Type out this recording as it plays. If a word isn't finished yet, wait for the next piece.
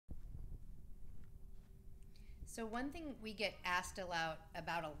So one thing we get asked about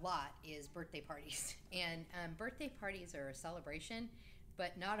a lot is birthday parties, and birthday parties are a celebration,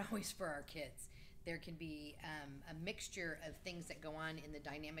 but not always for our kids. There can be a mixture of things that go on in the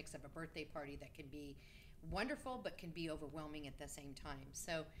dynamics of a birthday party that can be wonderful, but can be overwhelming at the same time.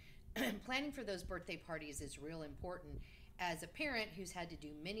 So planning for those birthday parties is real important. As a parent who's had to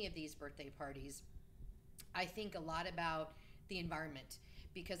do many of these birthday parties, I think a lot about the environment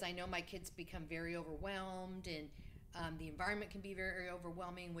because I know my kids become very overwhelmed, and the environment can be very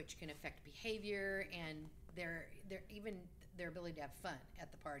overwhelming, which can affect behavior and even their ability to have fun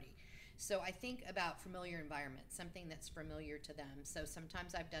at the party. So I think about familiar environment, something that's familiar to them. So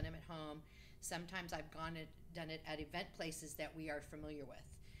sometimes I've done them at home. Sometimes I've done it at event places that we are familiar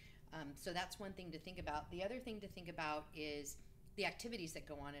with. So that's one thing to think about. The other thing to think about is the activities that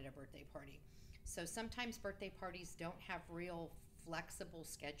go on at a birthday party. So sometimes birthday parties don't have real flexible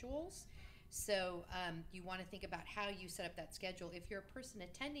schedules. So you want to think about how you set up that schedule. If you're a person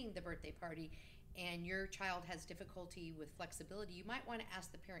attending the birthday party and your child has difficulty with flexibility, you might want to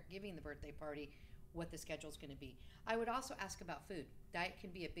ask the parent giving the birthday party what the schedule is going to be. I would also ask about food. Diet can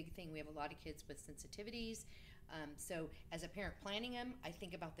be a big thing. We have a lot of kids with sensitivities. So as a parent planning them, I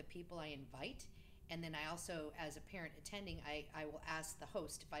think about the people I invite. And then I also, as a parent attending, I will ask the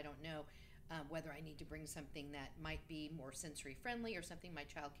host if I don't know whether I need to bring something that might be more sensory friendly or something my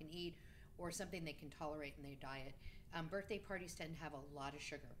child can eat or something they can tolerate in their diet. Birthday parties tend to have a lot of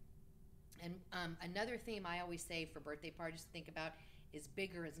sugar. And another theme I always say for birthday parties to think about is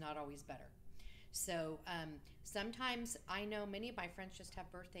bigger is not always better. So sometimes I know many of my friends just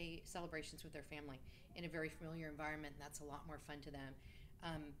have birthday celebrations with their family in a very familiar environment, and that's a lot more fun to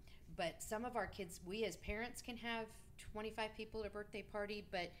them. But some of our kids, we as parents can have 25 people at a birthday party,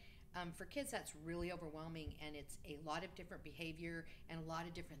 but for kids that's really overwhelming, and it's a lot of different behavior and a lot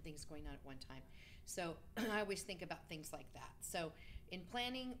of different things going on at one time. So I always think about things like that. So in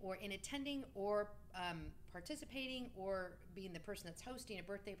planning or in attending or participating or being the person that's hosting a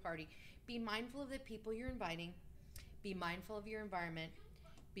birthday party, be mindful of the people you're inviting, be mindful of your environment,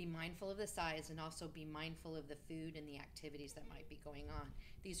 be mindful of the size, and also be mindful of the food and the activities that might be going on.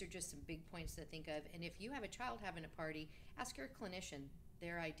 These are just some big points to think of. And if you have a child having a party, ask your clinician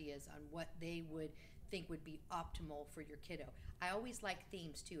their ideas on what they would think would be optimal for your kiddo. I always like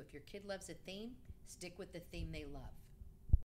themes too. If your kid loves a theme, stick with the theme they love.